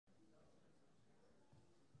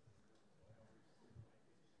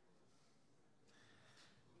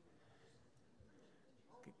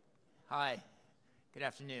Hi, good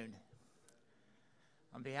afternoon.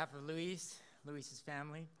 On behalf of Luis's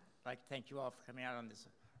family, I'd like to thank you all for coming out on this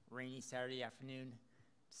rainy Saturday afternoon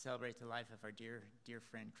to celebrate the life of our dear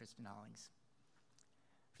friend, Crispin Hollings.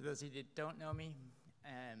 For those of you that don't know me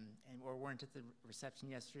or weren't at the reception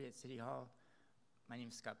yesterday at City Hall, my name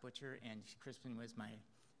is Scott Butcher, and Crispin was my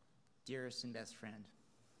dearest and best friend.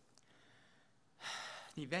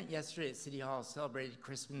 The event yesterday at City Hall celebrated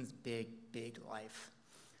Crispin's big life.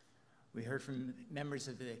 We heard from members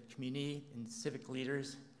of the community and civic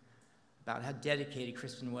leaders about how dedicated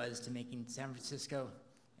Crispin was to making San Francisco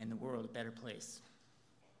and the world a better place.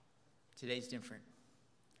 Today's different.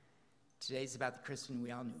 Today's about the Crispin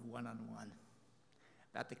we all knew one-on-one.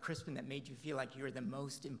 About the Crispin that made you feel like you were the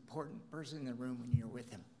most important person in the room when you were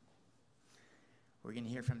with him. We're going to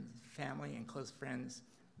hear from family and close friends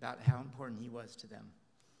about how important he was to them.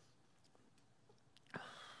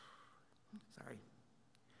 Sorry.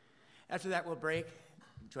 After that, we'll break,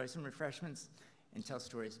 enjoy some refreshments, and tell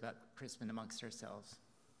stories about Crispin amongst ourselves.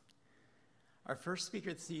 Our first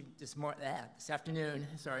speaker this afternoon,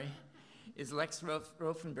 is Lex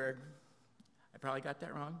Rofenberg. I probably got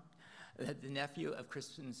that wrong. The nephew of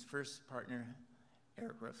Crispin's first partner,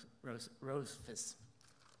 Eric Rosefus.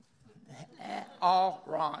 All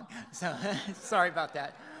wrong. So sorry about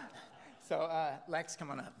that. So Lex,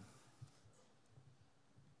 come on up.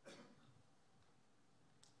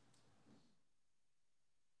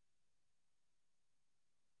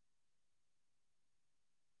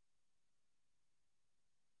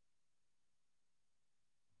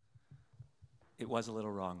 It was a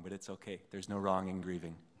little wrong, but it's okay. There's no wrong in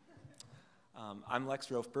grieving. I'm Lex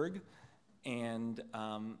Rofberg, and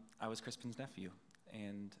I was Crispin's nephew,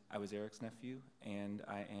 and I was Eric's nephew, and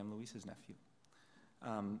I am Luis's nephew.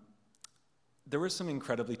 There were some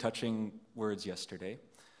incredibly touching words yesterday,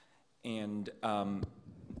 and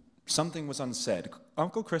something was unsaid.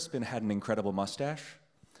 Uncle Crispin had an incredible mustache,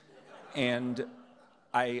 and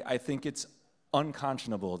I think it's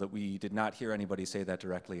unconscionable that we did not hear anybody say that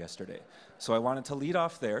directly yesterday. So I wanted to lead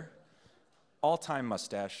off there. All-time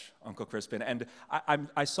mustache, Uncle Crispin. And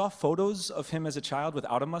I saw photos of him as a child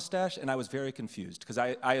without a mustache, and I was very confused, because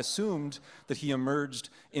I assumed that he emerged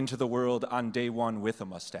into the world on day one with a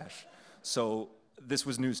mustache. So this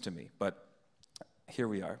was news to me, but here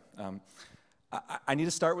we are. I need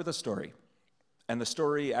to start with a story, and the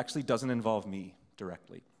story actually doesn't involve me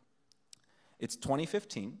directly. It's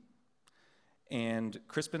 2015. And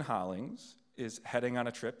Crispin Hollings is heading on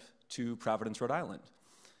a trip to Providence, Rhode Island,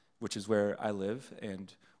 which is where I live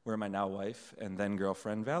and where my now wife and then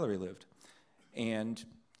girlfriend Valerie lived. And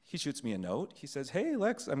he shoots me a note. He says, "Hey,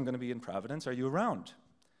 Lex, I'm going to be in Providence. Are you around?"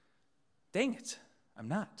 Dang it, I'm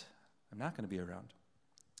not. I'm not going to be around.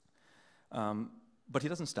 But he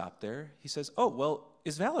doesn't stop there. He says, "Oh, well,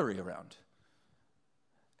 is Valerie around?"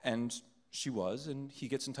 And she was, and he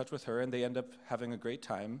gets in touch with her, and they end up having a great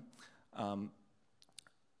time.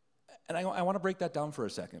 And I want to break that down for a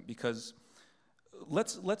second, because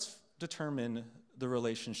let's determine the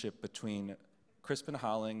relationship between Crispin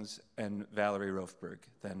Hollings and Valerie Rofberg,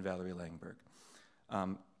 then Valerie Langberg.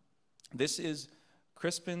 This is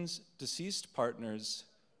Crispin's deceased partner's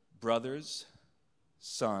brother's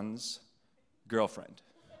son's girlfriend.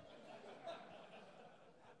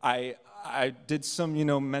 I did some,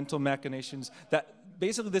 mental machinations. That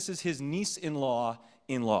basically this is his niece-in-law,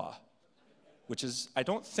 which is, I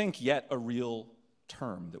don't think yet, a real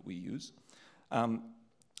term that we use. But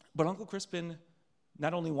Uncle Crispin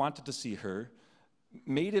not only wanted to see her,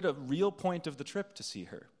 made it a real point of the trip to see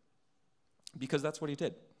her, because that's what he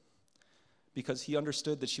did, because he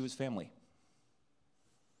understood that she was family.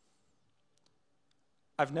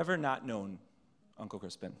 I've never not known Uncle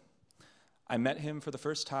Crispin. I met him for the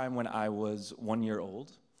first time when I was 1 year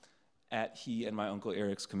old, at he and my Uncle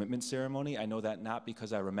Eric's commitment ceremony. I know that not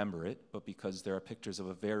because I remember it, but because there are pictures of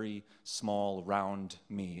a very small, round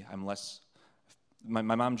me. My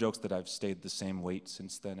mom jokes that I've stayed the same weight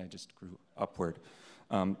since then. I just grew upward.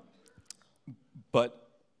 But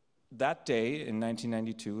that day in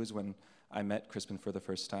 1992 is when I met Crispin for the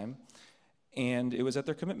first time, and it was at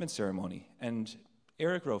their commitment ceremony. And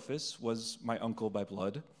Eric Rofus was my uncle by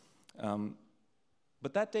blood.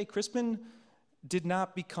 But that day, Crispin did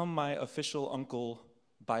not become my official uncle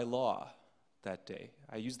by law that day.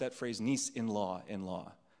 I use that phrase, niece-in-law.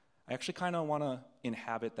 I actually kind of want to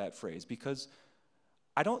inhabit that phrase, because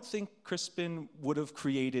I don't think Crispin would have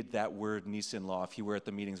created that word niece-in-law if he were at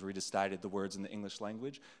the meetings where he decided the words in the English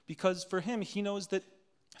language, because for him, he knows that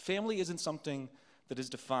family isn't something that is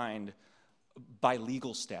defined by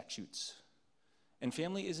legal statutes. And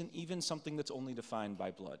family isn't even something that's only defined by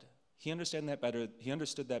blood. He understood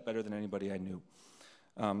that better than anybody I knew.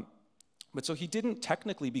 But so he didn't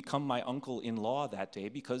technically become my uncle-in-law that day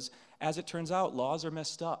because, as it turns out, laws are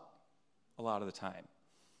messed up a lot of the time.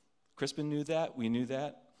 Crispin knew that, we knew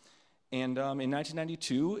that. And in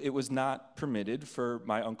 1992, it was not permitted for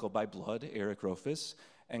my uncle by blood, Eric Rofus,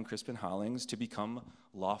 and Crispin Hollings to become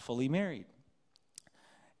lawfully married.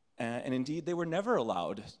 And indeed, they were never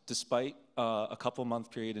allowed, despite a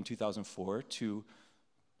couple-month period in 2004, to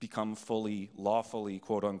become fully, lawfully,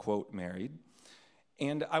 quote-unquote, married.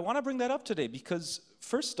 And I want to bring that up today because,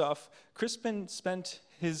 first off, Crispin spent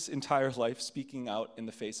his entire life speaking out in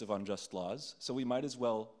the face of unjust laws, so we might as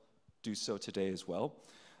well do so today as well.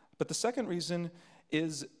 But the second reason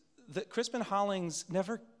is that Crispin Hollings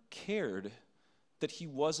never cared that he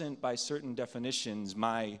wasn't, by certain definitions,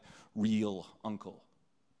 my real uncle.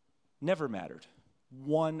 Never mattered.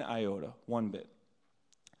 One iota, one bit.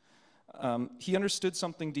 He understood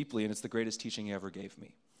something deeply, and it's the greatest teaching he ever gave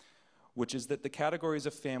me, which is that the categories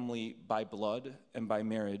of family by blood and by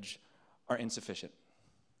marriage are insufficient.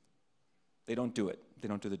 They don't do it. They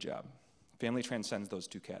don't do the job. Family transcends those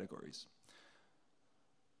two categories.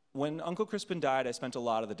 When Uncle Crispin died, I spent a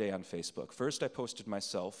lot of the day on Facebook. First, I posted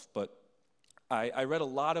myself, but I read a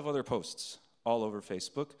lot of other posts all over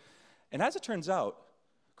Facebook. And as it turns out,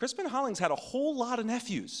 Crispin Hollings had a whole lot of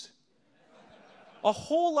nephews. A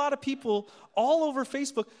whole lot of people all over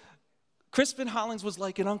Facebook. Crispin Hollings was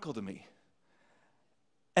like an uncle to me.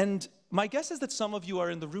 And my guess is that some of you are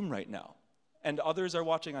in the room right now, and others are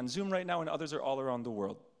watching on Zoom right now, and others are all around the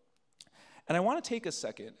world. And I want to take a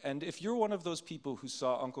second, and if you're one of those people who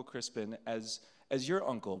saw Uncle Crispin as your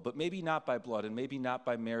uncle, but maybe not by blood, and maybe not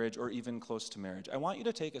by marriage, or even close to marriage, I want you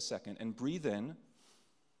to take a second and breathe in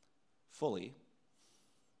fully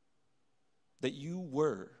that you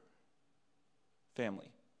were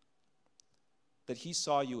family, that he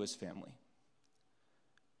saw you as family.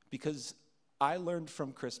 Because I learned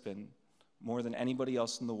from Crispin more than anybody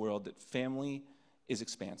else in the world that family is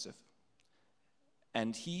expansive.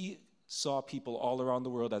 And he saw people all around the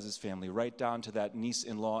world as his family, right down to that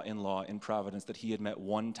niece-in-law in Providence that he had met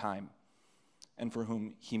one time and for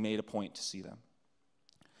whom he made a point to see them.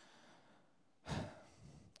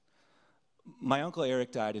 My Uncle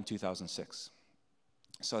Eric died in 2006,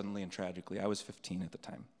 suddenly and tragically. I was 15 at the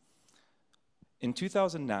time. In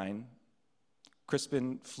 2009,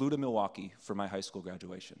 Crispin flew to Milwaukee for my high school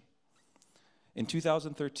graduation. In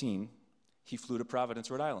 2013, he flew to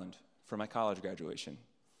Providence, Rhode Island for my college graduation.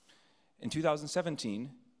 In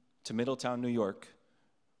 2017, to Middletown, New York,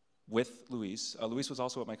 with Luis. Luis was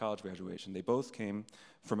also at my college graduation. They both came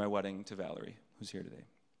for my wedding to Valerie, who's here today.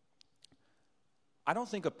 I don't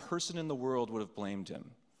think a person in the world would have blamed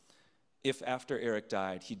him if after Eric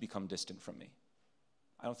died, he'd become distant from me.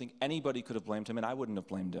 I don't think anybody could have blamed him, and I wouldn't have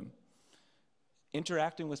blamed him.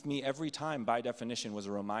 Interacting with me every time, by definition, was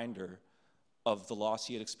a reminder of the loss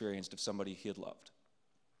he had experienced of somebody he had loved.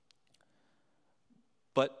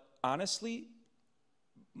 But honestly,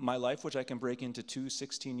 my life, which I can break into two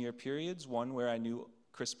 16-year periods, one where I knew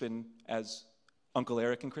Crispin as Uncle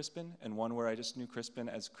Eric and Crispin, and one where I just knew Crispin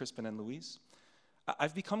as Crispin and Louise,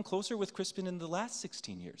 I've become closer with Crispin in the last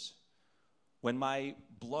 16 years, when my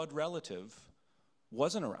blood relative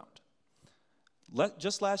wasn't around.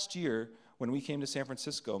 Just last year, when we came to San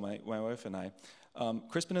Francisco, my wife and I,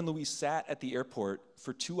 Crispin and Louise sat at the airport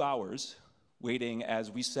for 2 hours, waiting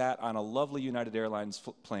as we sat on a lovely United Airlines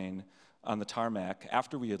plane on the tarmac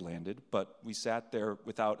after we had landed, but we sat there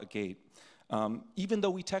without a gate. Even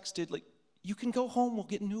though we texted, like, you can go home, we'll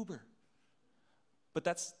get an Uber. But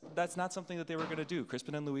that's not something that they were gonna do.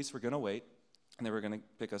 Crispin and Louise were gonna wait, and they were gonna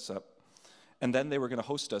pick us up. And then they were gonna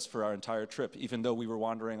host us for our entire trip, even though we were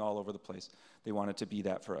wandering all over the place. They wanted to be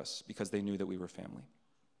that for us because they knew that we were family.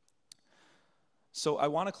 So I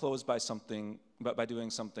wanna close by doing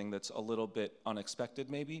something that's a little bit unexpected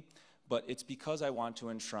maybe, but it's because I want to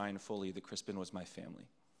enshrine fully that Crispin was my family.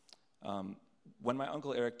 When my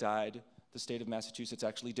Uncle Eric died, the state of Massachusetts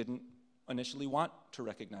actually didn't initially want to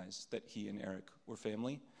recognize that he and Eric were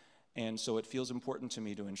family, and so it feels important to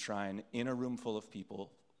me to enshrine in a room full of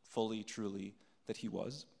people, fully, truly, that he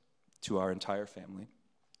was, to our entire family.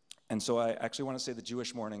 And so I actually want to say the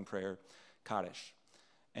Jewish morning prayer, Kaddish.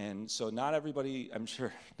 And so not everybody, I'm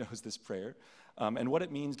sure, knows this prayer, and what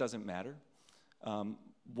it means doesn't matter.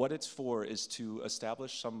 What it's for is to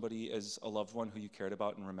establish somebody as a loved one who you cared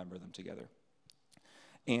about and remember them together.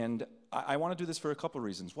 And I want to do this for a couple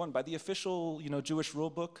reasons. One, by the official, Jewish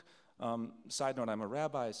rule book. Side note, I'm a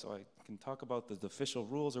rabbi, so I can talk about the official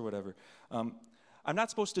rules or whatever. I'm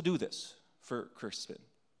not supposed to do this for Crispin.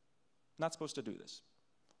 Not supposed to do this.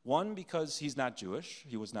 One, because he's not Jewish,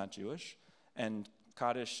 he was not Jewish, and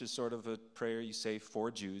Kaddish is sort of a prayer you say for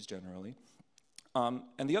Jews generally. And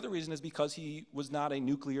the other reason is because he was not a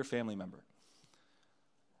nuclear family member.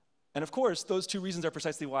 And of course, those two reasons are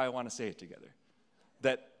precisely why I want to say it together.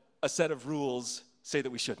 That a set of rules say that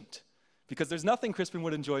we shouldn't. Because there's nothing Crispin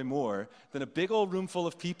would enjoy more than a big old room full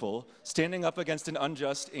of people standing up against an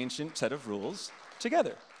unjust, ancient set of rules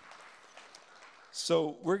together.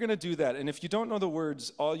 So we're going to do that. And if you don't know the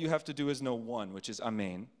words, all you have to do is know one, which is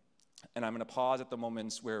Amen. And I'm going to pause at the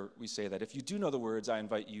moments where we say that. If you do know the words, I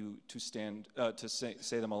invite you to stand, to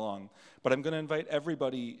say them along. But I'm going to invite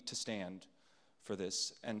everybody to stand for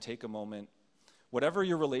this and take a moment. Whatever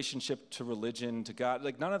your relationship to religion, to God,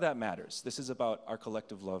 like none of that matters. This is about our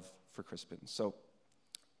collective love for Crispin. So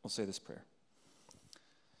we'll say this prayer.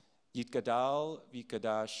 Yitgadal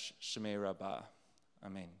v'yikadash shemei Rabbah.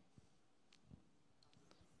 Amen.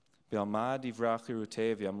 V'alma divrach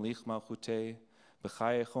irutei v'yamlich malchutei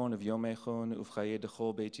b'chayechon v'yomechon uv'chaye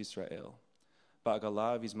dechol beit Yisrael.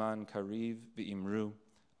 Ba'agala v'zman kariv v'imru.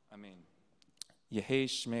 Amen. Yehei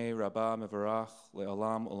shmei Rabbah mevarach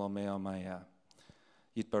le'olam olamei almaya.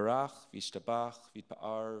 Yitbarach v'yishtabach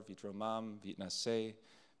v'yitpa'ar v'yitromam v'yitnaseh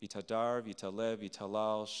v'yitadar v'yitalev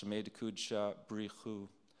v'yitalal shmei dekudsha brichu.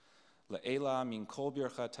 Le'ela min kol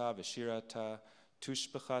birchata v'shirata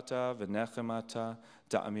tushbechata v'nechemata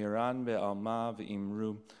da'amiran be'alma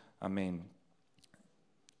v'imru. Amen.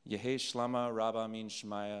 Yehei shlama Rabbah min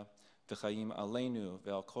shmaya v'chayim aleinu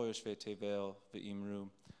ve'al kol yoshvei tevel v'imru.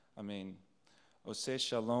 Amen. Oseh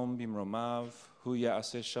shalom bimromav, hu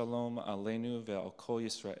ya'aseh shalom aleinu ve'al kol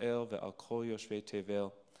Yisrael ve'al kol yoshvei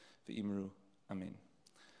tevel v'imru. Amen.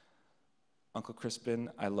 Uncle Crispin,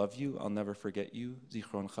 I love you. I'll never forget you.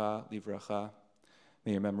 Zichroncha livracha.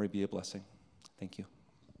 May your memory be a blessing. Thank you.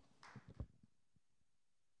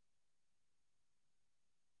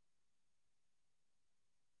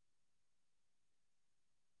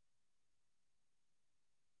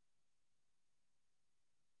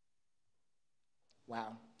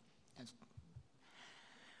 Wow.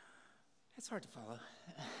 That's hard to follow.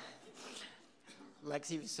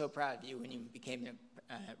 Lexi was so proud of you when you became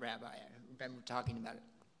a rabbi. I remember talking about it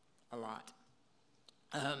a lot.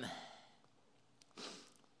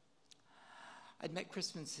 I'd met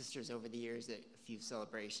Crispin's sisters over the years at a few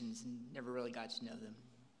celebrations and never really got to know them.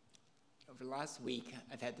 Over the last week,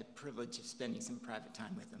 I've had the privilege of spending some private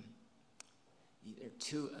time with them. They're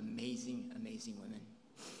two amazing, amazing women.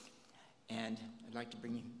 And I'd like to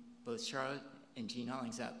bring both Charlotte and Jean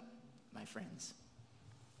Hollings up, my friends.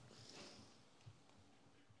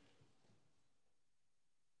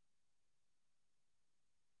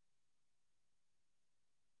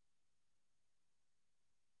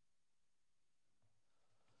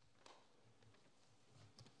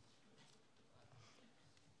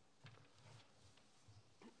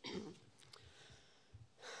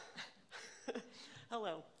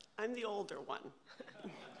 Hello, I'm the older one.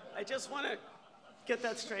 I just want to get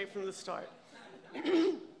that straight from the start.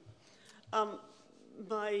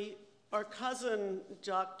 Our cousin,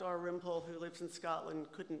 Jock Dalrymple, who lives in Scotland,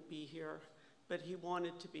 couldn't be here, but he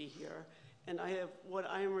wanted to be here. And what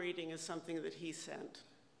I'm reading is something that he sent.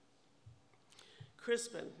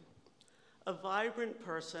 Crispin, a vibrant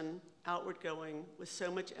person, outward-going, with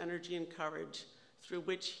so much energy and courage, through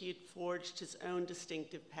which he had forged his own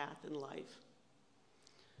distinctive path in life.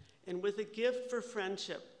 And with a gift for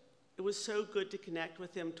friendship, it was so good to connect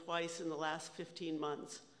with him twice in the last 15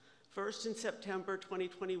 months. First in September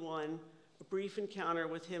 2021, a brief encounter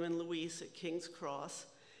with him and Louise at King's Cross,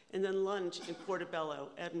 and then lunch in Portobello,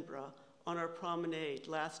 Edinburgh, on our promenade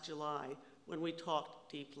last July when we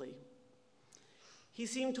talked deeply. He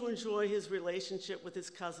seemed to enjoy his relationship with his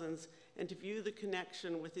cousins and to view the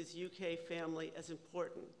connection with his UK family as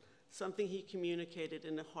important, something he communicated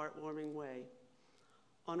in a heartwarming way.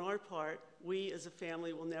 On our part, we as a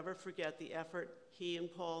family will never forget the effort he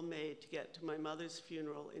and Paul made to get to my mother's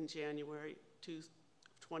funeral in January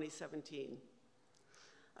 2017.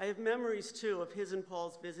 I have memories, too, of his and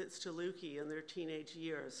Paul's visits to Lukey in their teenage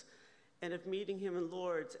years, and of meeting him in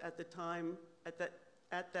Lourdes at that time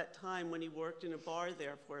when he worked in a bar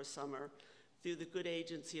there for a summer through the good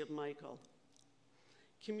agency of Michael.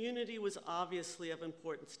 Community was obviously of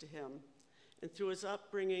importance to him, and through his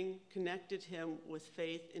upbringing, connected him with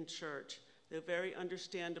faith in church, though very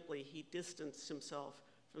understandably he distanced himself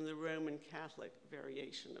from the Roman Catholic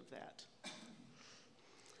variation of that.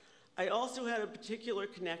 I also had a particular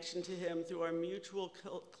connection to him through our mutual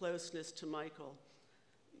closeness to Michael.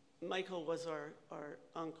 Michael was our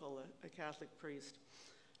uncle, a Catholic priest.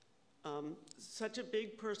 Such a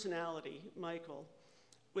big personality, Michael.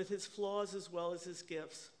 with his flaws as well as his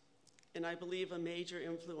gifts, and I believe a major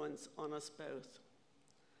influence on us both.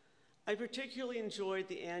 I particularly enjoyed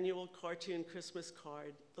the annual cartoon Christmas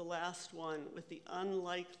card, the last one with the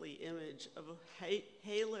unlikely image of a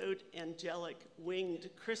haloed, angelic, winged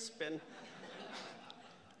Crispin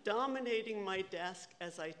dominating my desk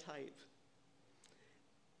as I type.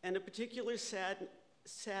 And a particular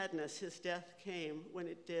sadness his death came when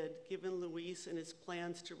it did, given Luis and his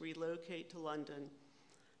plans to relocate to London,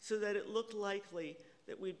 so that it looked likely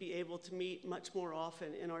that we'd be able to meet much more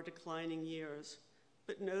often in our declining years,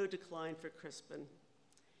 but no decline for Crispin.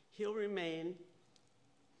 He'll remain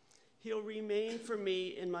for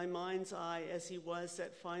me in my mind's eye as he was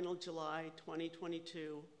that final July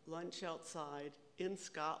 2022 lunch outside in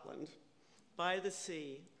Scotland, by the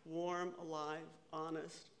sea, warm, alive,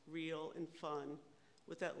 honest, real, and fun,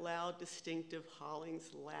 with that loud, distinctive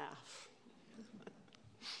Hollings laugh.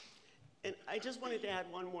 And I just wanted to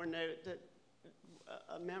add one more note, that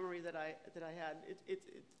a memory that I had.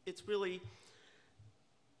 It's really,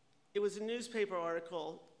 it was a newspaper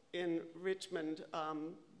article in Richmond,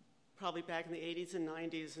 probably back in the 80s and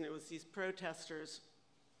 90s, and it was these protesters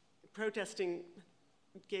protesting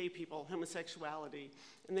gay people, homosexuality.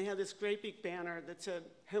 And they had this great big banner that said,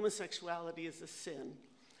 homosexuality is a sin.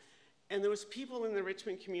 And there was people in the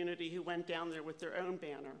Richmond community who went down there with their own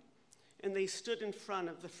banner. And they stood in front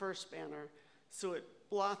of the first banner, so it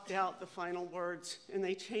blocked out the final words, and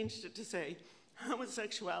they changed it to say,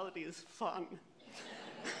 homosexuality is fun.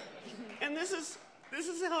 And this is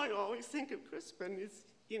how I always think of Crispin. It's,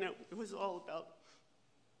 you know, it was all about,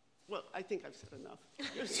 well, I think I've said enough.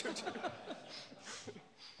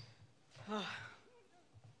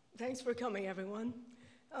 Thanks for coming, everyone.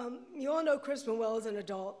 You all know Crispin well as an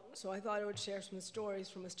adult, so I thought I would share some stories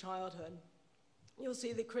from his childhood. You'll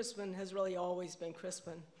see that Crispin has really always been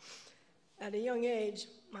Crispin. At a young age,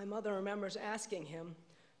 my mother remembers asking him,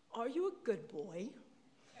 "Are you a good boy?"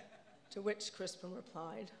 To which Crispin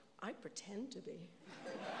replied, "I pretend to be."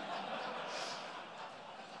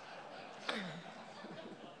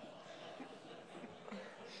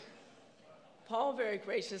 Paul very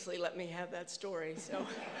graciously let me have that story, so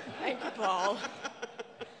thank you, Paul.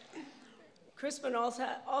 Crispin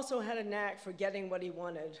also had a knack for getting what he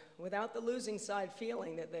wanted without the losing side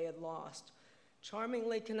feeling that they had lost.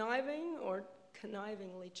 Charmingly conniving or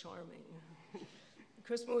connivingly charming.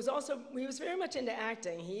 Crispin was very much into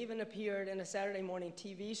acting. He even appeared in a Saturday morning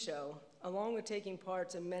TV show, along with taking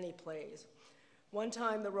parts in many plays. One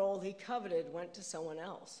time, the role he coveted went to someone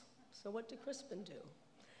else. So what did Crispin do?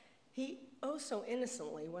 He oh so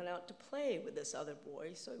innocently went out to play with this other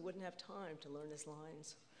boy so he wouldn't have time to learn his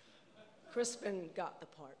lines. Crispin got the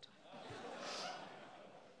part.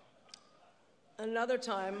 Another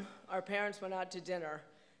time, our parents went out to dinner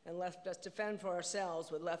and left us to fend for ourselves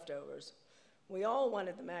with leftovers. We all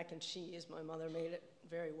wanted the mac and cheese. My mother made it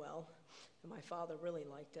very well, and my father really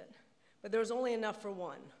liked it. But there was only enough for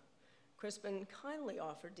one. Crispin kindly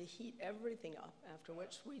offered to heat everything up, after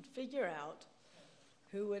which we'd figure out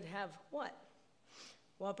who would have what.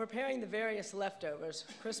 While preparing the various leftovers,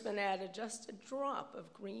 Crispin added just a drop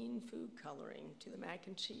of green food coloring to the mac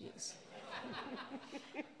and cheese.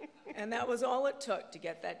 And that was all it took to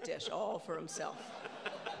get that dish all for himself.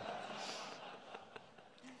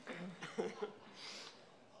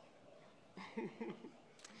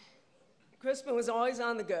 Crispin was always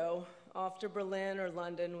on the go, off to Berlin or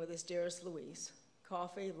London with his dearest Louise.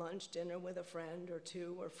 Coffee, lunch, dinner with a friend or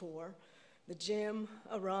two or four. The gym,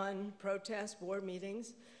 a run, protests, board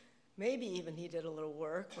meetings. Maybe even he did a little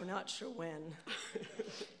work, we're not sure when.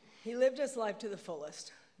 He lived his life to the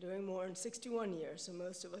fullest, doing more in 61 years, so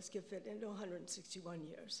most of us could fit into 161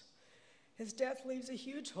 years. His death leaves a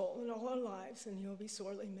huge hole in all our lives, and he'll be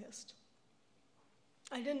sorely missed.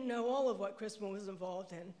 I didn't know all of what Crispin was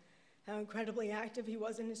involved in, how incredibly active he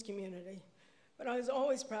was in his community, but I was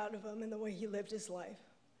always proud of him and the way he lived his life.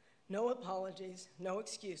 No apologies, no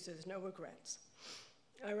excuses, no regrets.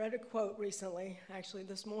 I read a quote recently, actually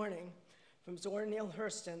this morning, from Zora Neale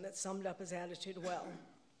Hurston that summed up his attitude well.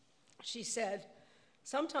 She said,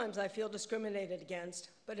 "Sometimes I feel discriminated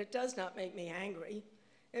against, but it does not make me angry.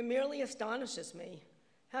 It merely astonishes me.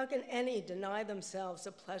 How can any deny themselves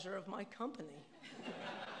the pleasure of my company?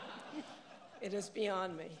 It is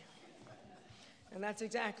beyond me." And that's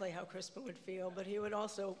exactly how Crispin would feel, but he would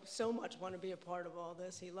also so much want to be a part of all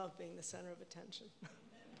this. He loved being the center of attention.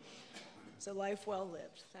 So life well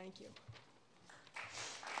lived. Thank you.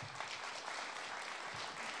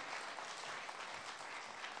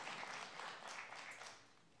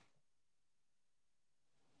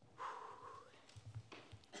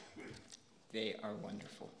 They are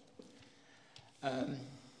wonderful.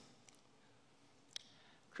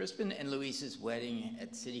 Crispin and Louise's wedding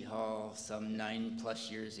at City Hall some 9+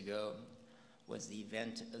 years ago was the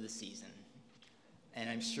event of the season. And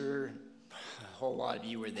I'm sure a whole lot of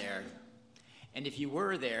you were there. And if you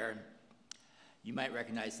were there, you might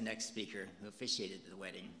recognize the next speaker who officiated the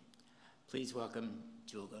wedding. Please welcome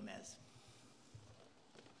Jewel Gomez.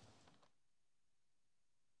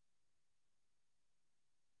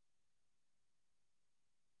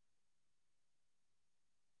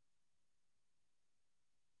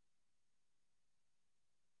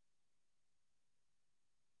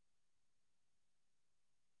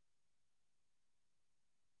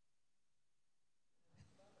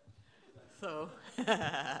 So,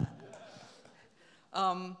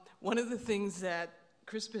 one of the things that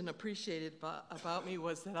Crispin appreciated about me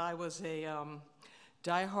was that I was a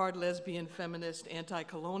diehard lesbian feminist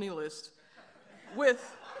anti-colonialist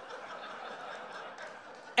with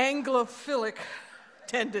Anglophilic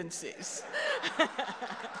tendencies.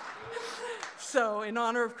 So in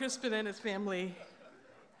honor of Crispin and his family,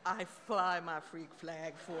 I fly my freak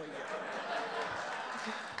flag for you.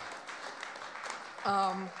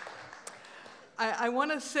 I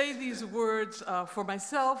want to say these words for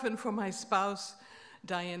myself and for my spouse,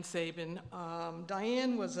 Diane Sabin.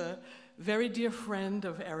 Diane was a very dear friend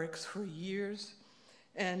of Eric's for years.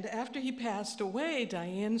 And after he passed away,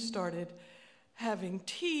 Diane started having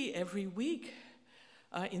tea every week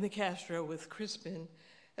in the Castro with Crispin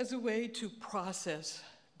as a way to process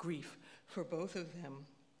grief for both of them.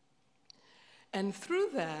 And through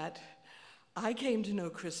that, I came to know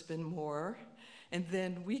Crispin more, and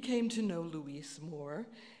then we came to know Louise more,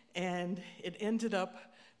 and it ended up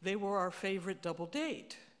they were our favorite double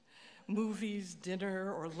date. Movies,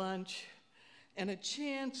 dinner, or lunch, and a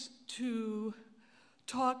chance to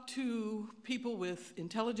talk to people with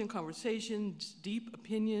intelligent conversations, deep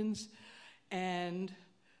opinions, and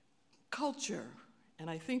culture. And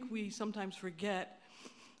I think we sometimes forget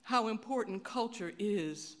how important culture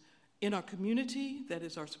is in our community, that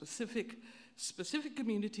is our specific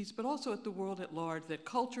communities, but also at the world at large, that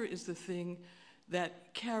culture is the thing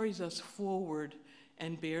that carries us forward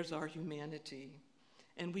and bears our humanity.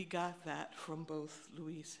 And we got that from both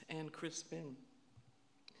Louise and Crispin.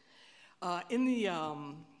 In the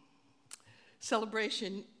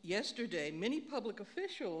celebration yesterday, many public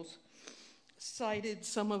officials cited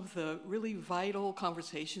some of the really vital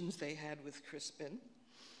conversations they had with Crispin,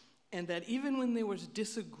 and that even when there was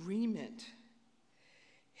disagreement,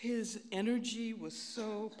 his energy was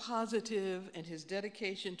so positive and his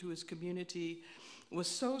dedication to his community was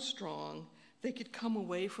so strong, they could come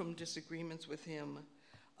away from disagreements with him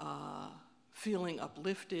feeling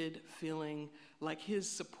uplifted, feeling like his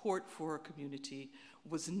support for a community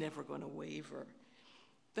was never going to waver.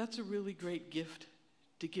 That's a really great gift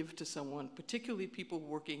to give to someone, particularly people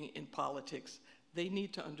working in politics. They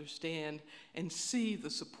need to understand and see the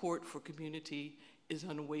support for community is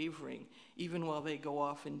unwavering, even while they go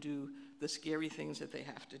off and do the scary things that they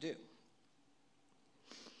have to do.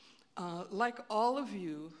 Like all of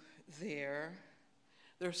you there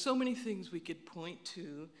are so many things we could point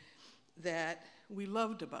to that we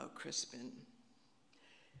loved about Crispin.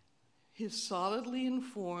 His solidly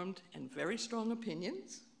informed and very strong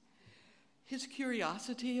opinions, his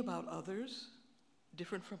curiosity about others,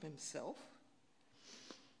 different from himself.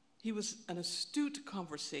 He was an astute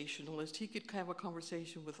conversationalist. He could have a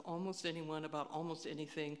conversation with almost anyone about almost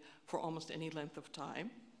anything for almost any length of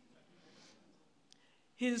time.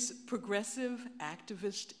 His progressive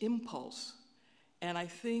activist impulse, and I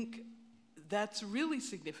think that's really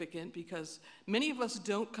significant because many of us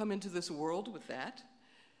don't come into this world with that.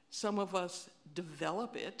 Some of us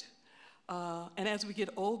develop it, and as we get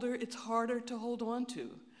older, it's harder to hold on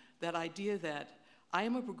to that idea that I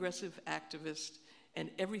am a progressive activist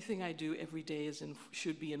and everything I do every day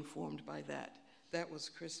should be informed by that. That was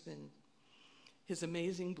Crispin. His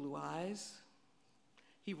amazing blue eyes.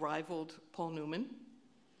 He rivaled Paul Newman.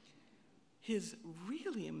 His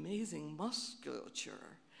really amazing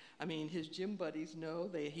musculature. I mean, his gym buddies know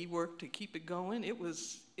that he worked to keep it going. It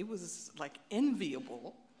was like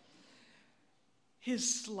enviable.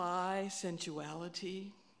 His sly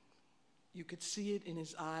sensuality, you could see it in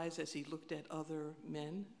his eyes as he looked at other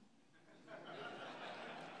men.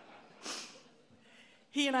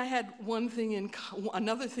 He and I had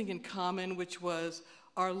another thing in common, which was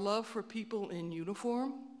our love for people in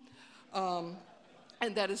uniform.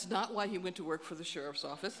 And that is not why he went to work for the sheriff's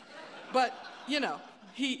office. But, you know,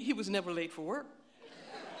 he was never late for work.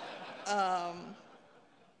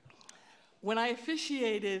 When I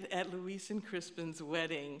officiated at Louise and Crispin's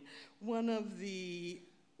wedding, one of the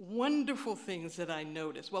wonderful things that I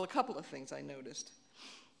noticed, well, a couple of things I noticed.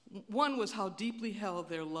 One was how deeply held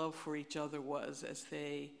their love for each other was as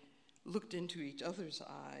they looked into each other's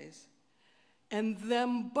eyes, and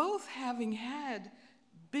them both having had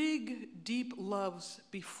big, deep loves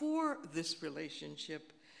before this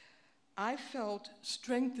relationship, I felt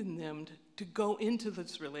strengthened them to go into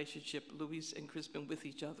this relationship, Luis and Crispin, with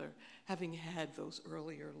each other, having had those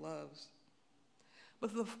earlier loves.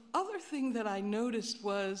 But the other thing that I noticed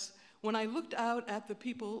was when I looked out at the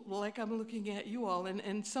people, like I'm looking at you all,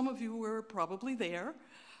 and some of you were probably there,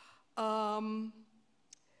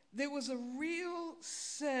 there was a real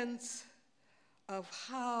sense of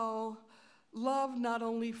how love not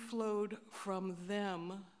only flowed from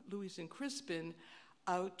them, Luis and Crispin,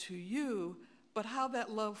 out to you, but how that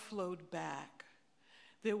love flowed back.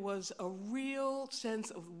 There was a real sense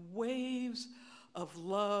of waves of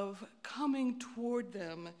love coming toward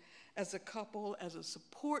them as a couple, as a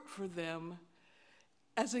support for them,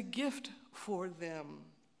 as a gift for them.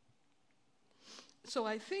 So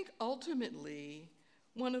I think ultimately,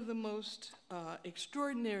 one of the most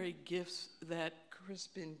extraordinary gifts that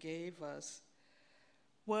Crispin gave us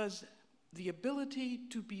was the ability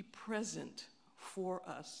to be present for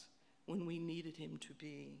us when we needed him to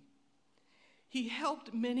be. He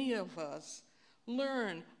helped many of us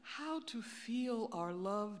learn how to feel our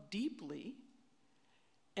love deeply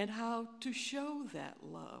and how to show that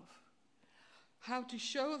love. How to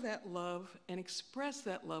show that love and express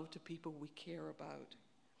that love to people we care about.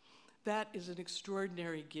 That is an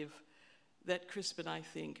extraordinary gift that Crispin, I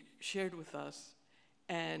think, shared with us,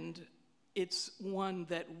 and it's one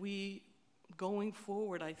that we, going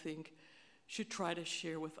forward, I think, should try to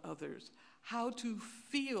share with others. How to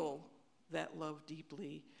feel that love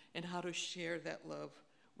deeply and how to share that love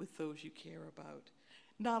with those you care about.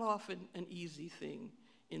 Not often an easy thing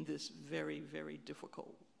in this very, very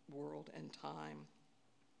difficult world and time.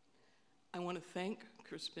 I want to thank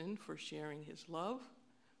Crispin for sharing his love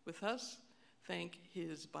with us, thank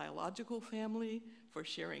his biological family for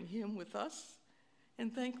sharing him with us,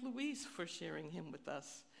 and thank Luis for sharing him with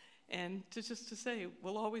us. And just to say,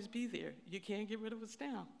 we'll always be there. You can't get rid of us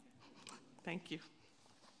now. Thank you.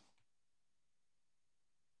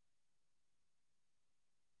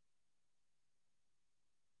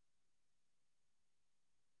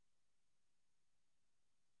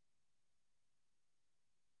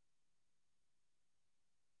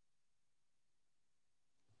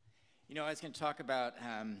 You know, I was going to talk about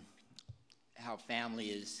how family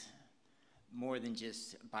is more than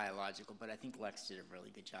just biological, but I think Lex did a really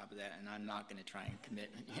good job of that, and I'm not going to try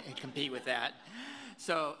and compete with that.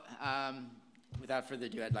 So, without further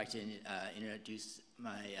ado, I'd like to introduce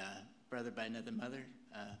my brother by another mother,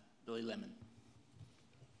 Billy Lemon.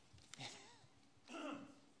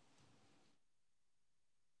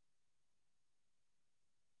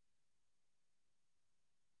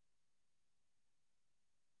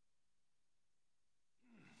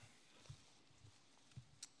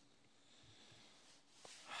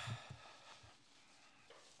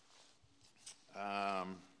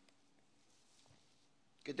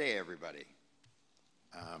 Good day, everybody.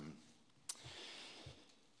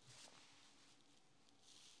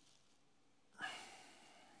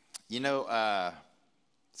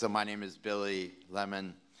 So my name is Billy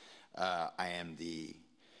Lemon. I am the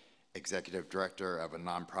executive director of a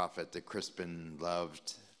nonprofit that Crispin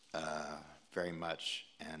loved very much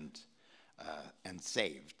and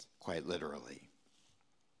saved, quite literally.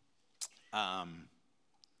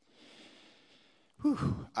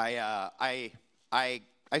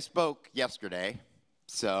 I spoke yesterday,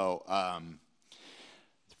 so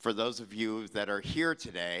for those of you that are here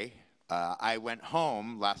today, I went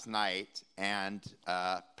home last night and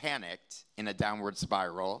panicked in a downward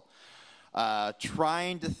spiral,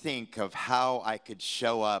 trying to think of how I could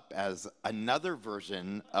show up as another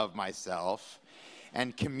version of myself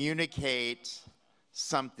and communicate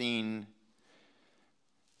something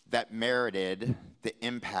that merited the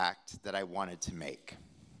impact that I wanted to make.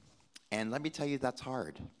 And let me tell you, that's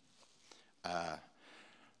hard.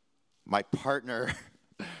 My partner,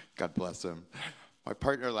 God bless him, my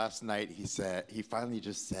partner last night, he finally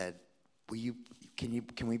just said,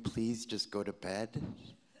 can we please just go to bed?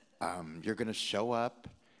 You're gonna show up,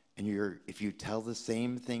 and if you tell the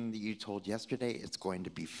same thing that you told yesterday, it's going to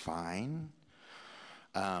be fine.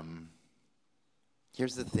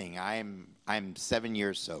 Here's the thing, I'm 7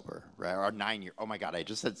 years sober, right? Or 9 years, oh my God, I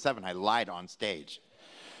just said 7, I lied on stage.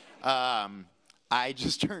 I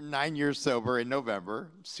just turned 9 years sober in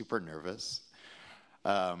November, super nervous.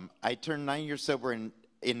 I turned 9 years sober in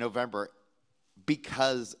November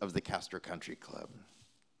because of the Castro Country Club,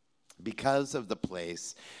 because of the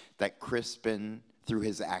place that Crispin, through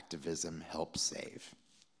his activism, helped save.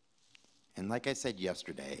 And like I said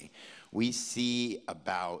yesterday, we see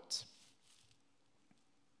about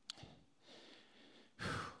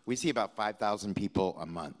 5,000 people a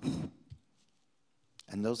month.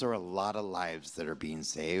 And those are a lot of lives that are being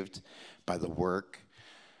saved by the work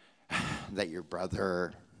that your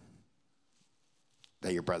brother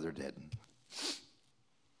did.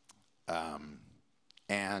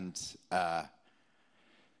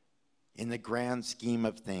 In the grand scheme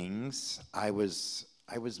of things, I was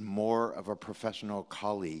more of a professional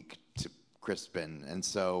colleague to Crispin. And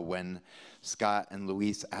so when Scott and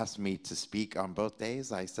Luis asked me to speak on both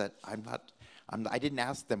days, I said, I didn't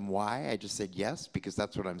ask them why, I just said yes, because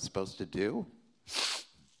that's what I'm supposed to do.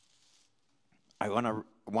 I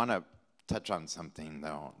want to touch on something,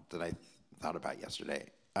 though, that I thought about yesterday.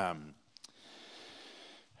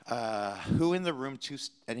 Who in the room,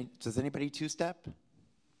 does anybody two-step?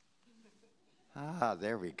 Ah,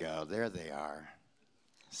 there we go, there they are.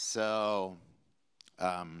 So,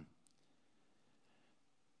 I'm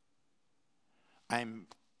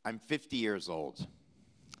 50 years old.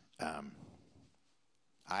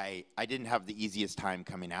 I didn't have the easiest time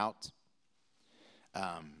coming out.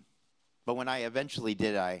 But when I eventually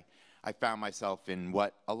did, I found myself in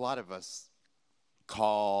what a lot of us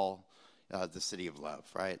call the city of love,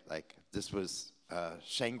 right? Like, this was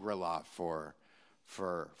Shangri-La for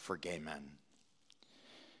gay men.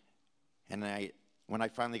 And when I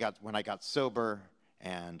got sober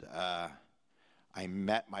and I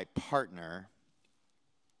met my partner,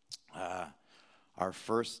 our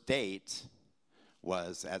first date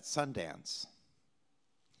was at Sundance.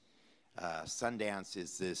 Sundance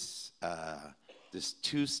is this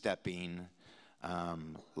two-stepping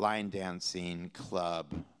line dancing club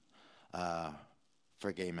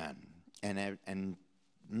for gay men, and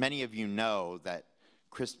many of you know that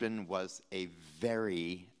Crispin was a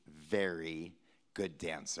very, very good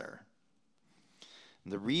dancer.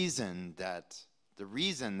 The reason that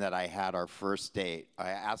I had our first date, I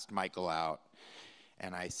asked Michael out,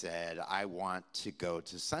 and I said, I want to go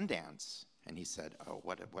to Sundance. And he said, oh,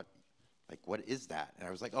 what is that? And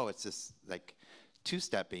I was like, oh, it's this like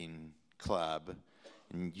two-stepping club,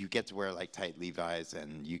 and you get to wear like tight Levi's,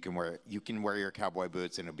 and you can wear your cowboy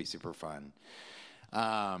boots, and it'll be super fun.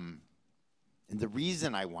 And the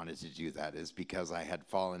reason I wanted to do that is because I had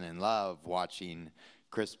fallen in love watching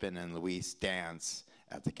Crispin and Luis dance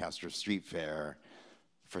at the Castro Street Fair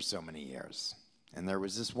for so many years. And there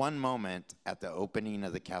was this one moment at the opening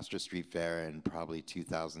of the Castro Street Fair in probably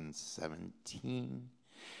 2017.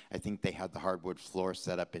 I think they had the hardwood floor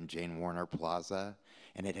set up in Jane Warner Plaza,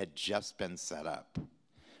 and it had just been set up.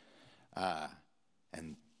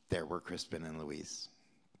 And there were Crispin and Luis,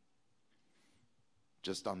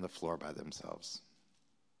 just on the floor by themselves.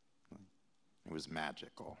 It was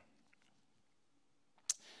magical.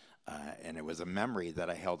 And it was a memory that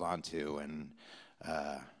I held on to, and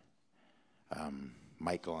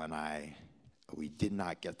Michael and we did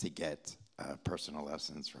not get personal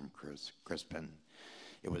lessons from Crispin.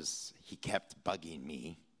 He kept bugging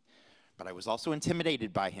me, but I was also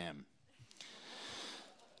intimidated by him.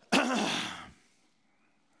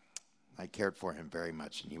 I cared for him very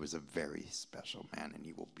much, and he was a very special man, and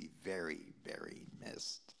he will be very, very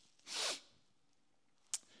missed.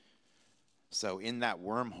 So in that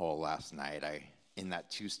wormhole last night, in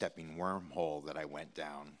that two-stepping wormhole that I went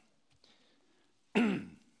down,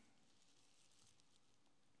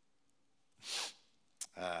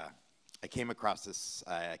 I came across this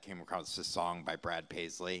song by Brad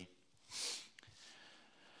Paisley.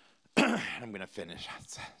 I'm going to finish.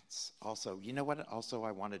 It's also, you know what? Also,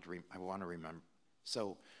 I want to remember.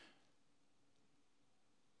 So,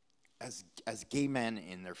 as gay men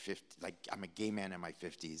in their 50s, like I'm a gay man in my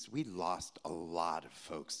 50s, we lost a lot of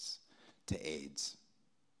folks to AIDS.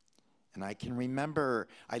 And I can remember,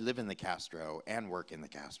 I live in the Castro and work in the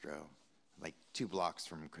Castro, like 2 blocks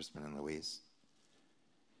from Crispin and Luis.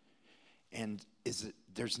 And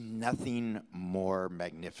there's nothing more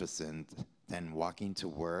magnificent than walking to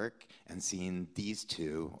work and seeing these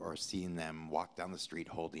two, or seeing them walk down the street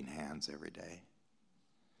holding hands every day.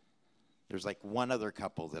 There's like one other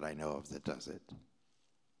couple that I know of that does it.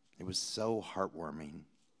 It was so heartwarming,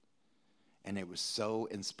 and it was so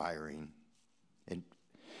inspiring. And,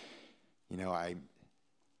 you know,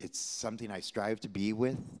 it's something I strive to be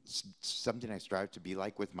with, something I strive to be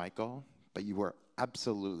like with Michael, but you were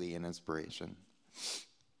absolutely an inspiration.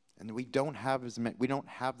 And we don't have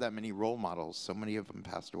that many role models. So many of them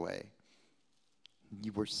passed away.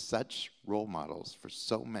 You were such role models for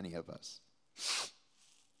so many of us.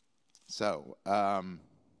 So,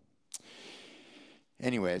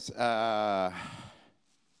 anyways,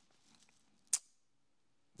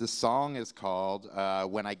 the The song is called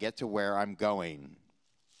When I Get to Where I'm Going.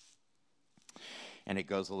 And it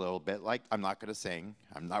goes a little bit like, I'm not going to sing.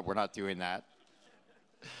 We're not doing that.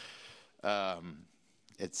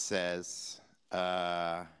 It says,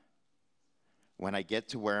 when I get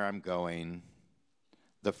to where I'm going,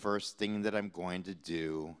 the first thing that I'm going to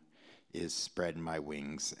do is spread my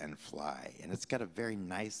wings and fly. And it's got a very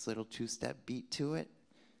nice little two-step beat to it.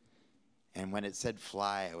 And when it said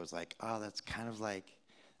fly, I was like, oh, that's kind of like,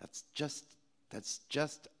 that's just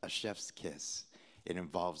a chef's kiss. It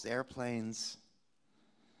involves airplanes.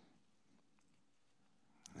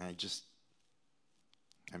 And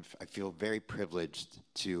I feel very privileged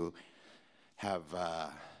to have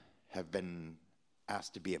been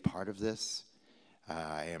asked to be a part of this.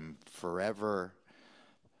 I am forever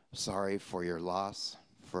sorry for your loss,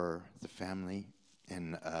 for the family.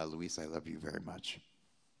 And Luis, I love you very much.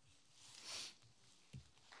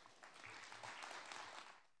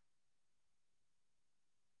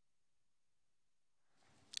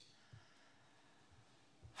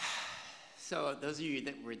 So those of you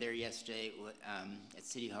that were there yesterday at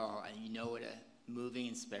City Hall, you know what a moving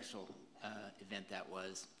and special event that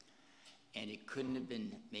was. And it couldn't have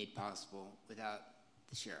been made possible without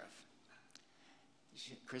the sheriff.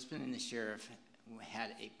 Crispin and the sheriff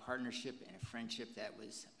had a partnership and a friendship that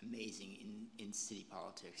was amazing in city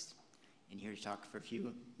politics. And here to talk for a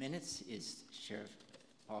few minutes is Sheriff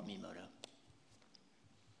Paul Miyamoto.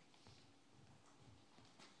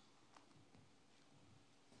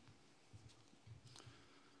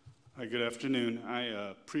 Hi, good afternoon. I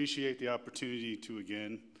appreciate the opportunity to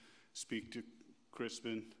again speak to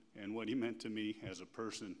Crispin and what he meant to me as a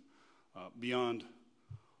person beyond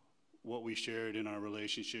what we shared in our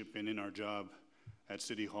relationship and in our job at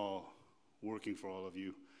City Hall, working for all of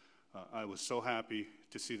you. I was so happy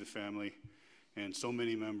to see the family and so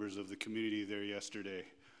many members of the community there yesterday.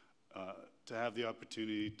 To have the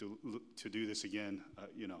opportunity to do this again,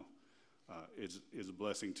 is a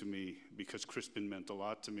blessing to me because Crispin meant a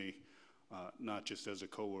lot to me, not just as a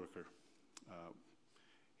coworker.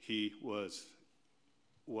 He was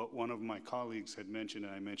what one of my colleagues had mentioned,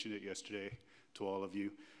 and I mentioned it yesterday to all of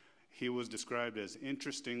you. He was described as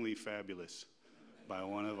interestingly fabulous by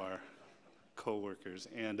one of our coworkers,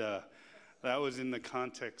 and that was in the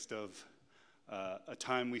context of a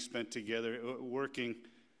time we spent together working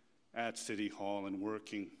at City Hall, and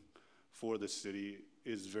working for the city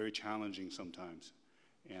is very challenging sometimes.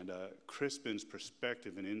 And Crispin's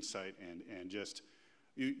perspective and insight and just,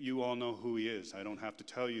 you all know who he is. I don't have to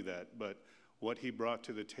tell you that, but what he brought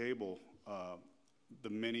to the table, the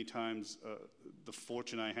many times, the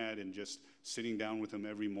fortune I had in just sitting down with him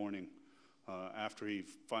every morning after he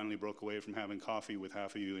finally broke away from having coffee with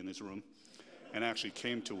half of you in this room and actually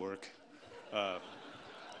came to work. For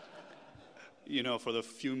the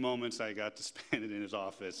few moments I got to spend it in his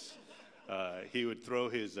office, he would throw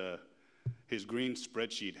his green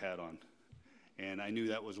spreadsheet hat on, and I knew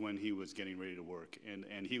that was when he was getting ready to work.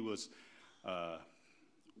 And he was,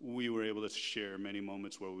 we were able to share many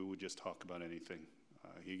moments where we would just talk about anything.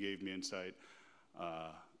 He gave me insight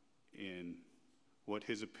in what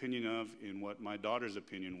his opinion of, in what my daughter's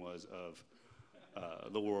opinion was of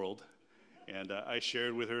the world. And I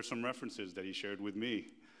shared with her some references that he shared with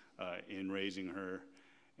me in raising her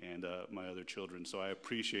and my other children. So I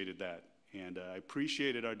appreciated that. And I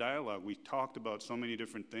appreciated our dialogue. We talked about so many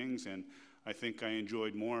different things, and I think I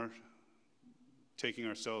enjoyed more taking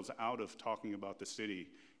ourselves out of talking about the city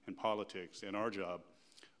and politics and our job,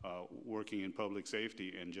 working in public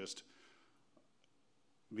safety, and just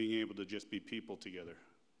being able to just be people together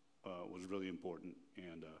was really important,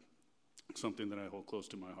 and something that I hold close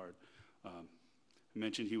to my heart. I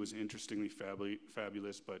mentioned he was interestingly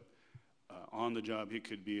fabulous, but on the job he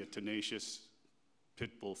could be a tenacious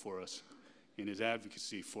pit bull for us in his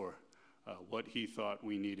advocacy for what he thought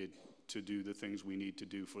we needed to do the things we need to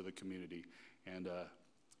do for the community. And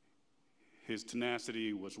his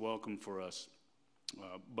tenacity was welcome for us.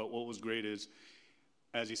 But what was great is,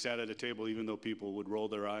 as he sat at a table, even though people would roll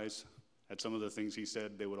their eyes at some of the things he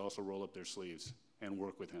said, they would also roll up their sleeves and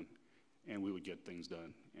work with him, and we would get things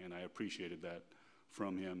done. And I appreciated that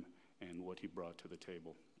from him and what he brought to the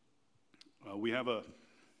table. We have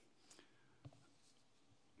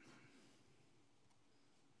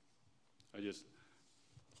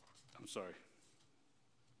I'm sorry.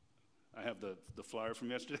 I have the flyer from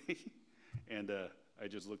yesterday, and I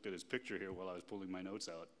just looked at his picture here while I was pulling my notes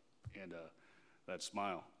out, and that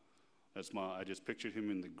smile, I just pictured him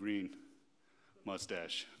in the green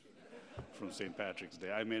mustache from St. Patrick's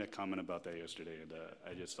Day. I made a comment about that yesterday, and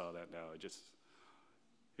I just saw that now. It just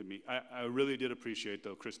hit me. I really did appreciate,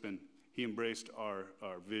 though, Crispin, he embraced our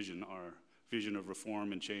vision of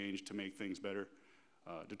reform and change to make things better,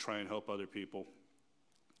 to try and help other people.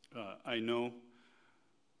 I know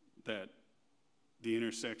that the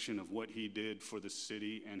intersection of what he did for the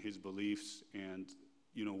city and his beliefs and,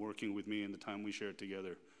 you know, working with me and the time we shared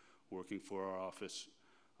together, working for our office,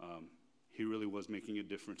 he really was making a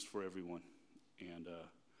difference for everyone and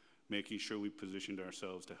making sure we positioned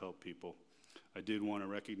ourselves to help people. I did want to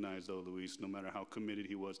recognize, though, Luis, no matter how committed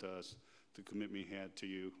he was to us, the commitment he had to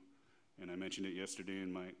you, and I mentioned it yesterday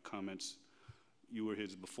in my comments, you were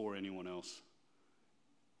his before anyone else.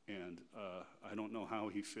 And I don't know how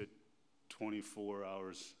he fit 24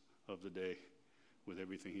 hours of the day with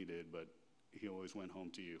everything he did, but he always went home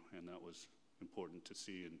to you, and that was important to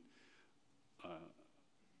see. And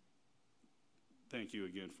thank you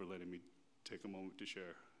again for letting me take a moment to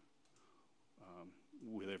share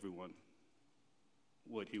with everyone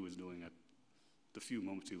what he was doing at the few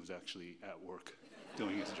moments he was actually at work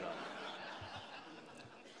doing his job.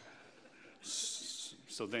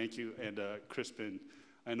 So thank you. And Crispin,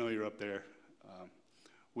 I know you're up there.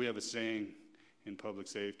 We have a saying in public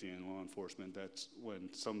safety and law enforcement, that's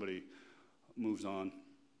when somebody moves on,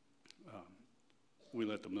 we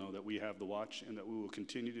let them know that we have the watch and that we will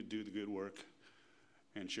continue to do the good work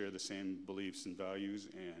and share the same beliefs and values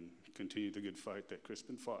and continue the good fight that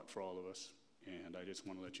Crispin fought for all of us. And I just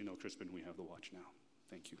want to let you know, Crispin, we have the watch now.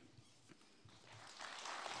 Thank you.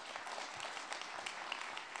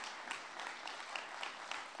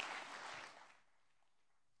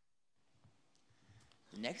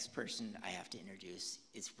 The next person I have to introduce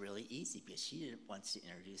is really easy because she wants to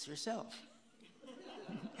introduce herself.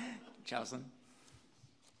 Jocelyn.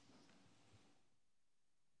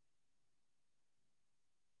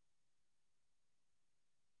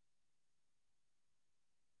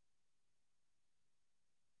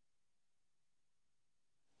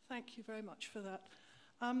 Thank you very much for that.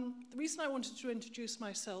 The reason I wanted to introduce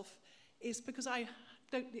myself is because I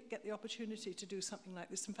don't get the opportunity to do something like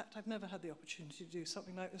this. In fact, I've never had the opportunity to do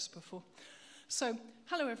something like this before. So,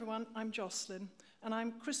 hello everyone, I'm Jocelyn, and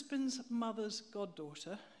I'm Crispin's mother's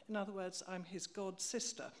goddaughter. In other words, I'm his god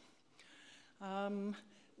sister.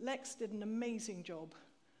 Lex did an amazing job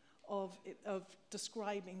of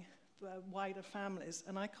describing wider families,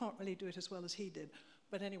 and I can't really do it as well as he did.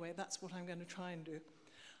 But anyway, that's what I'm going to try and do.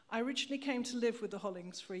 I originally came to live with the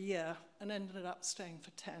Hollings for a year and ended up staying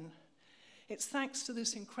for 10. It's thanks to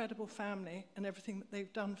this incredible family and everything that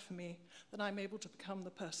they've done for me that I'm able to become the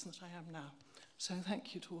person that I am now. So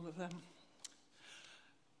thank you to all of them.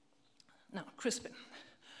 Now, Crispin.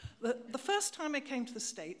 The first time I came to the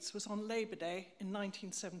States was on Labor Day in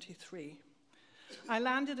 1973. I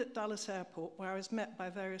landed at Dulles Airport where I was met by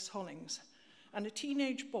various Hollings and a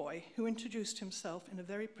teenage boy who introduced himself in a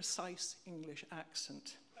very precise English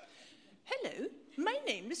accent. "Hello, my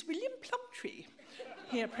name is William Plumtree,"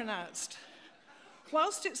 he pronounced.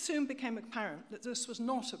 Whilst it soon became apparent that this was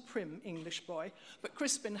not a prim English boy, but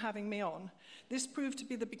Crispin having me on, this proved to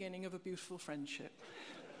be the beginning of a beautiful friendship.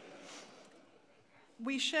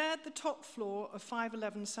 We shared the top floor of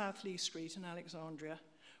 511 South Lee Street in Alexandria,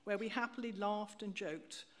 where we happily laughed and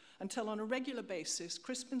joked until on a regular basis,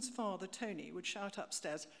 Crispin's father, Tony, would shout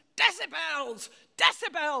upstairs, "Decibels!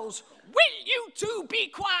 Decibels! Will you two be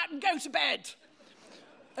quiet and go to bed?"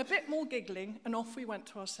 A bit more giggling, and off we went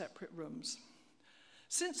to our separate rooms.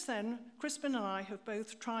 Since then, Crispin and I have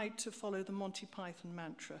both tried to follow the Monty Python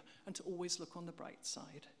mantra and to always look on the bright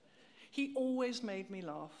side. He always made me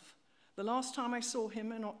laugh. The last time I saw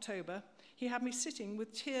him in October, he had me sitting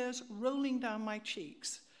with tears rolling down my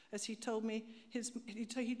cheeks as he told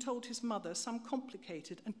his mother some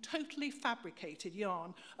complicated and totally fabricated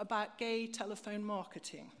yarn about gay telephone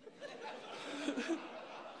marketing.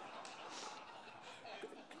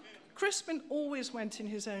 Crispin always went in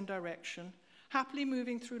his own direction, happily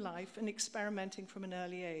moving through life and experimenting from an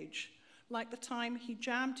early age, like the time he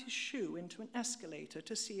jammed his shoe into an escalator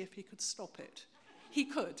to see if he could stop it. He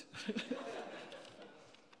could.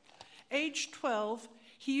 Aged 12,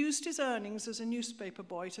 he used his earnings as a newspaper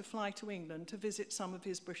boy to fly to England to visit some of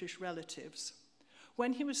his British relatives.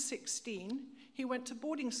 When he was 16, he went to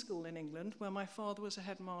boarding school in England where my father was a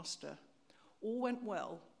headmaster. All went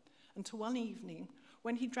well until one evening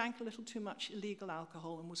when he drank a little too much illegal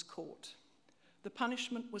alcohol and was caught. The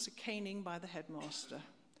punishment was a caning by the headmaster.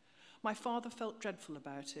 My father felt dreadful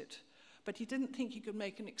about it, but he didn't think he could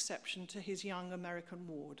make an exception to his young American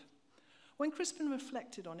ward. When Crispin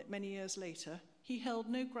reflected on it many years later, he held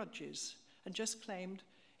no grudges and just claimed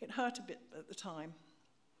it hurt a bit at the time.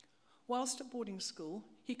 Whilst at boarding school,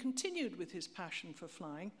 he continued with his passion for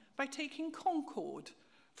flying by taking Concorde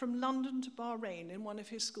from London to Bahrain in one of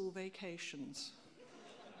his school vacations.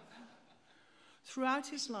 Throughout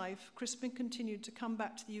his life, Crispin continued to come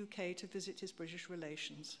back to the UK to visit his British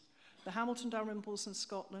relations, the Hamilton Dalrymples in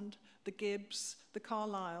Scotland, the Gibbs, the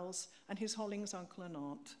Carlyles, and his Hollings uncle and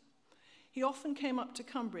aunt. He often came up to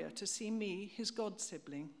Cumbria to see me, his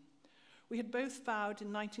god-sibling. We had both vowed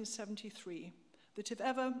in 1973 that if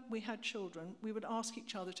ever we had children, we would ask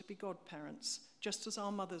each other to be godparents, just as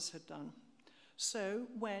our mothers had done. So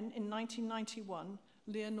when, in 1991,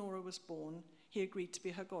 Leonora was born, he agreed to be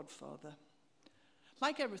her godfather.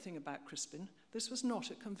 Like everything about Crispin, this was not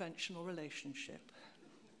a conventional relationship.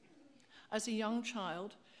 As a young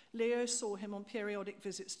child, Leo saw him on periodic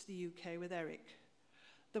visits to the UK with Eric.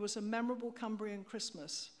 There was a memorable Cumbrian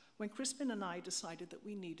Christmas when Crispin and I decided that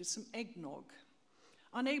we needed some eggnog.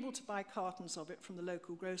 Unable to buy cartons of it from the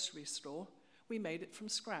local grocery store, we made it from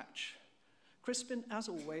scratch. Crispin, as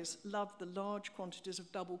always, loved the large quantities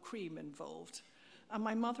of double cream involved, and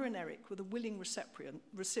my mother and Eric were the willing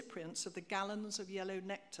recipients of the gallons of yellow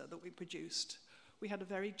nectar that we produced. We had a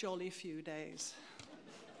very jolly few days.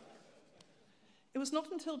 It was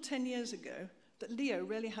not until 10 years ago that Leo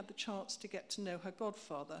really had the chance to get to know her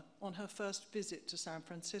godfather on her first visit to San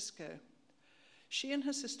Francisco. She and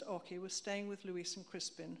her sister Oki were staying with Luis and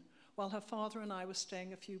Crispin, while her father and I were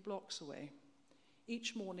staying a few blocks away.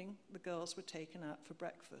 Each morning, the girls were taken out for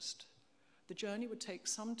breakfast. The journey would take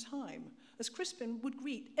some time, as Crispin would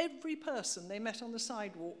greet every person they met on the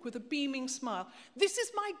sidewalk with a beaming smile. "This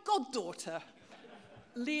is my goddaughter."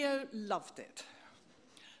 Leo loved it.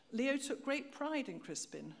 Leo took great pride in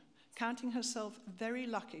Crispin, counting herself very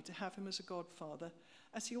lucky to have him as a godfather,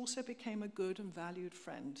 as he also became a good and valued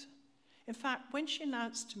friend. In fact, when she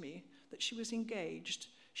announced to me that she was engaged,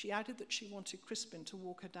 she added that she wanted Crispin to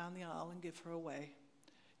walk her down the aisle and give her away.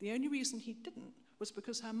 The only reason he didn't was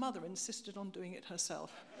because her mother insisted on doing it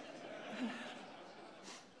herself.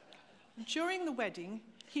 During the wedding,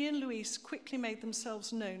 he and Luis quickly made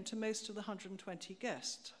themselves known to most of the 120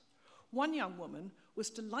 guests. One young woman was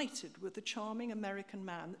delighted with the charming American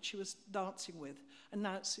man that she was dancing with,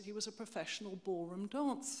 announced that he was a professional ballroom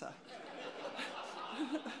dancer.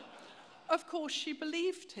 Of course, she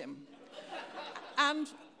believed him. And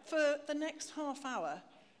for the next half hour,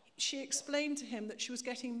 she explained to him that she was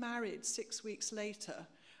getting married 6 weeks later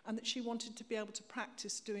and that she wanted to be able to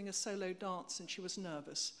practice doing a solo dance, and she was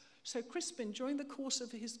nervous. So Crispin, during the course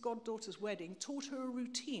of his goddaughter's wedding, taught her a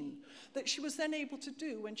routine that she was then able to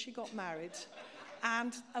do when she got married.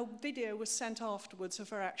 And a video was sent afterwards of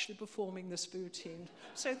her actually performing this routine.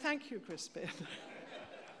 So thank you, Crispin.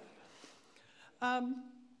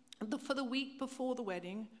 For the week before the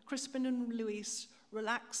wedding, Crispin and Luis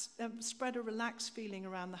spread a relaxed feeling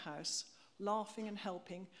around the house, laughing and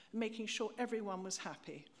helping, and making sure everyone was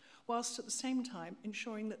happy, whilst at the same time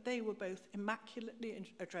ensuring that they were both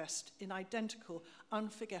immaculately dressed in identical,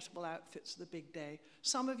 unforgettable outfits for the big day.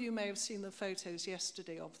 Some of you may have seen the photos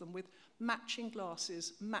yesterday of them with matching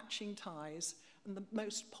glasses, matching ties, and the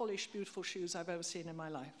most polished, beautiful shoes I've ever seen in my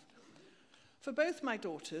life. For both my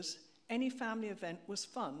daughters, any family event was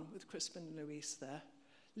fun with Crispin and Luis there.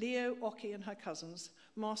 Leo, Oki, and her cousins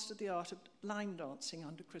mastered the art of line dancing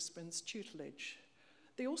under Crispin's tutelage.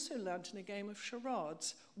 They also learnt in a game of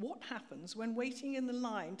charades what happens when waiting in the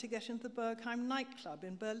line to get into the Bergheim nightclub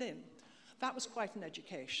in Berlin. That was quite an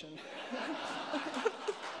education.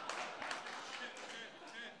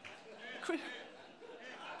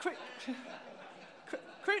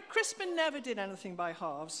 Crispin never did anything by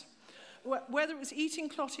halves. Whether it was eating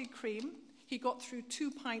clotted cream, he got through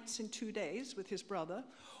 2 pints in 2 days with his brother,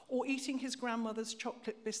 or eating his grandmother's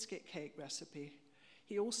chocolate biscuit cake recipe.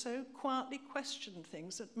 He also quietly questioned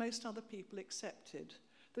things that most other people accepted.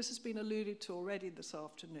 This has been alluded to already this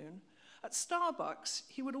afternoon. At Starbucks,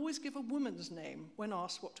 he would always give a woman's name when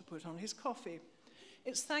asked what to put on his coffee.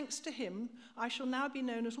 It's thanks to him I shall now be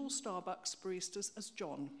known at all Starbucks baristas as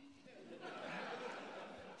John.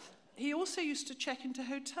 He also used to check into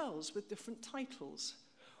hotels with different titles.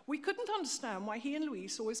 We couldn't understand why he and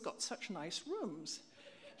Luis always got such nice rooms.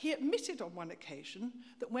 He admitted on one occasion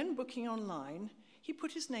that when booking online, he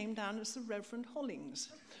put his name down as the Reverend Hollings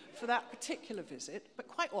for that particular visit, but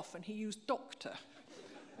quite often he used doctor.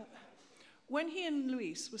 When he and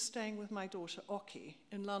Luis were staying with my daughter Oki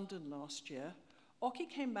in London last year, Oki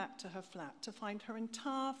came back to her flat to find her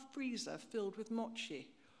entire freezer filled with mochi,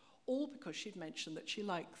 all because she'd mentioned that she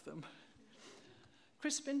liked them.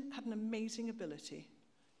 Crispin had an amazing ability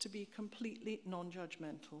to be completely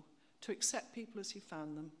non-judgmental, to accept people as he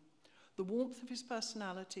found them. The warmth of his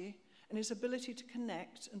personality and his ability to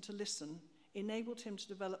connect and to listen enabled him to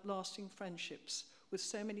develop lasting friendships with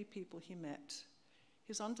so many people he met.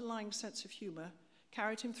 his underlying sense of humor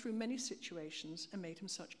carried him through many situations and made him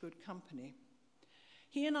such good company.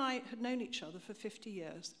 He and I had known each other for 50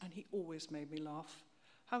 years, and he always made me laugh.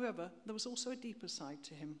 However, there was also a deeper side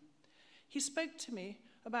to him. He spoke to me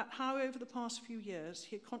about how over the past few years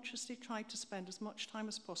he had consciously tried to spend as much time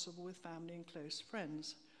as possible with family and close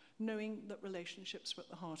friends, knowing that relationships were at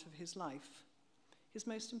the heart of his life. His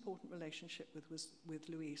most important relationship was with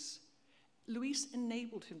Luis. Luis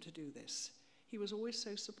enabled him to do this. He was always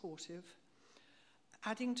so supportive,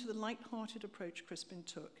 adding to the light-hearted approach Crispin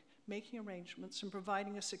took, making arrangements and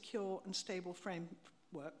providing a secure and stable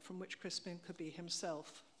framework from which Crispin could be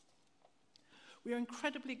himself. We are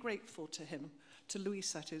incredibly grateful to him, to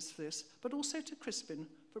Luis that is, for this, but also to Crispin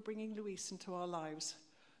for bringing Luis into our lives.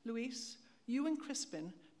 Luis, you and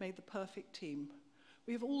Crispin made the perfect team.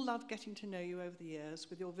 We have all loved getting to know you over the years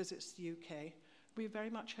with your visits to the UK. We very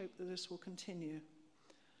much hope that this will continue.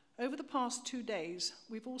 Over the past 2 days,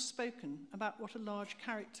 we've all spoken about what a large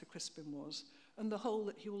character Crispin was and the hole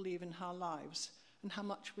that he will leave in our lives and how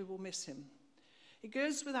much we will miss him. It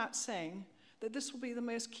goes without saying that this will be the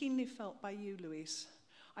most keenly felt by you, Luis.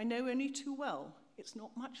 I know only too well it's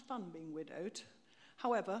not much fun being widowed.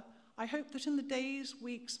 However, I hope that in the days,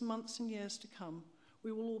 weeks, months, and years to come,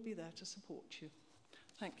 we will all be there to support you.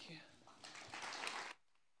 Thank you.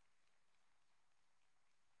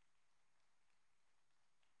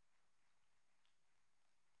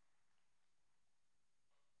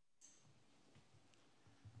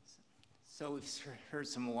 So we've heard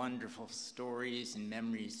some wonderful stories and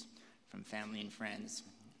memories from family and friends.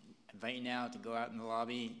 I invite you now to go out in the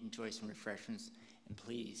lobby, enjoy some refreshments, and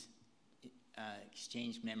please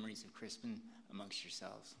exchange memories of Crispin amongst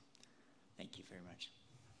yourselves. Thank you very much.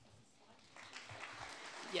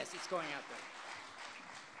 Yes, it's going out there.